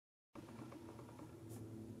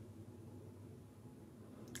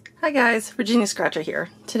Hi guys, Virginia Scratcher here.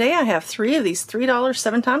 Today I have 3 of these $3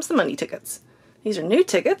 7 times the money tickets. These are new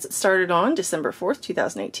tickets that started on December 4th,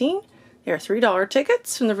 2018. They are $3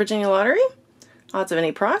 tickets from the Virginia Lottery. Odds of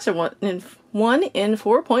any prize are 1 in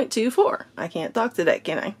 4.24. I can't talk today,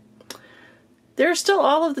 can I? There are still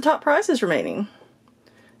all of the top prizes remaining.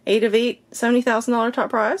 8 of 8, $70,000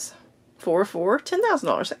 top prize. 4 of 4,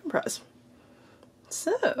 $10,000 second prize.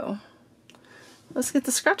 So, let's get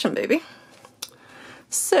to scratching, baby.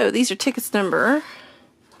 So these are tickets number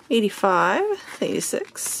 85,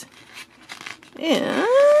 86, and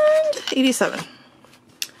 87.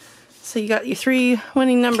 So you got your 3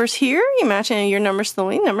 winning numbers here. You match any of your numbers to the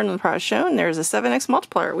winning number in the prize show, and there's a 7x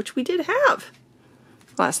multiplier, which we did have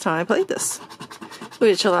last time I played this,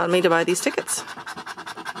 which allowed me to buy these tickets,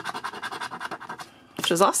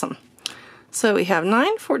 which was awesome. So we have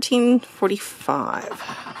 9, 14,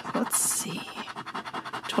 45. Let's see.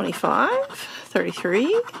 25,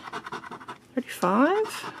 33,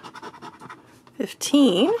 35,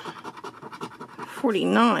 15,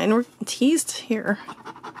 49. We're teased here.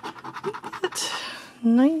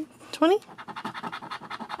 9, 20,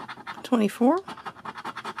 24,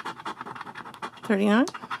 39,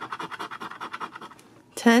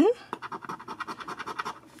 10,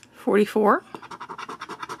 44,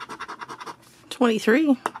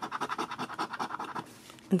 23,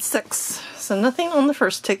 and 6. So nothing on the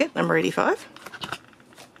first ticket, number 85.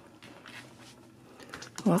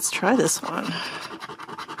 Let's try this one.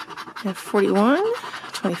 We have 41,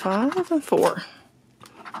 25, and 4.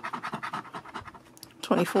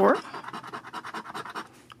 24,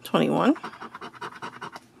 21,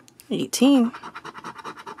 18,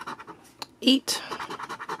 8,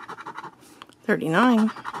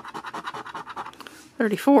 39,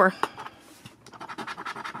 34,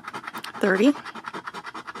 30,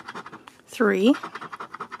 3,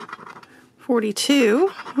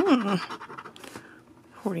 42,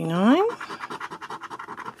 49,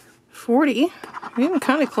 40, we're even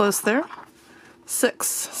kind of close there, 6.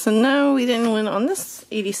 So no, we didn't win on this.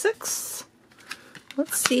 86.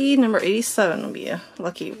 Let's see, number 87 will be a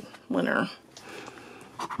lucky winner.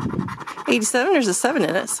 87, there's a 7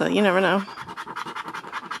 in it, so you never know.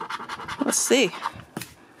 Let's see.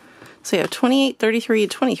 So you have 28, 33,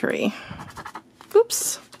 and 23.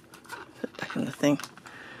 Oops. Put it back in the thing.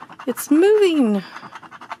 It's moving.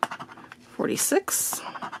 46,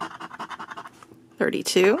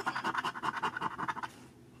 32,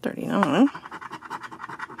 39,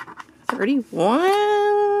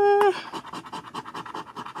 31,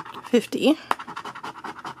 50,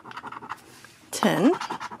 10,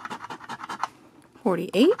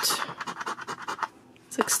 48,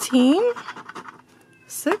 16,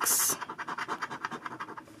 6,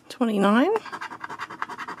 29,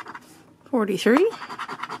 43,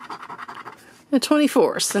 and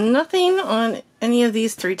 24. So nothing on any of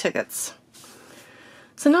these 3 tickets.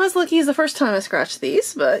 So not as lucky as the first time I scratched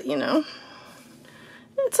these, but you know,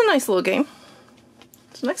 it's a nice little game.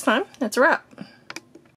 So next time, that's a wrap.